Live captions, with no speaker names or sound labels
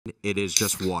It is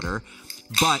just water.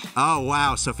 But, oh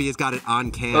wow, Sophia's got it on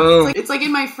cam. Oh. It's like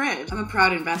in my fridge. I'm a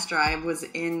proud investor. I was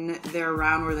in their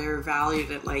round where they were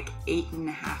valued at like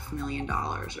 $8.5 million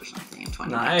or something in 2019.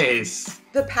 Nice.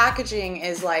 The packaging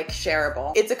is like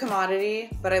shareable. It's a commodity,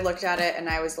 but I looked at it and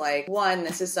I was like, one,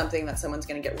 this is something that someone's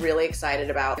gonna get really excited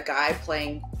about. A guy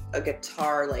playing a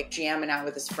guitar, like jamming out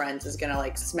with his friends, is gonna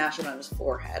like smash it on his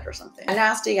forehead or something. And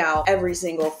nasty out every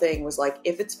single thing was like,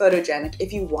 if it's photogenic,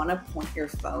 if you wanna point your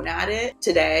phone at it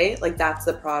today, like that's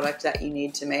the product that you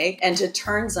need to make. And to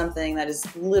turn something that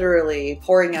is literally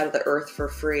pouring out of the earth for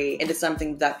free into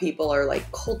something that people are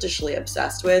like cultishly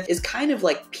obsessed with is kind of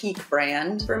like peak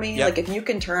brand for me. Yep. Like if you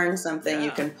can turn something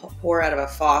you can pour out of a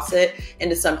faucet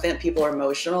into something that people are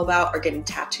emotional about or getting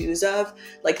tattoos of,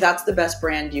 like that's the best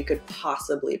brand you could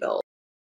possibly build.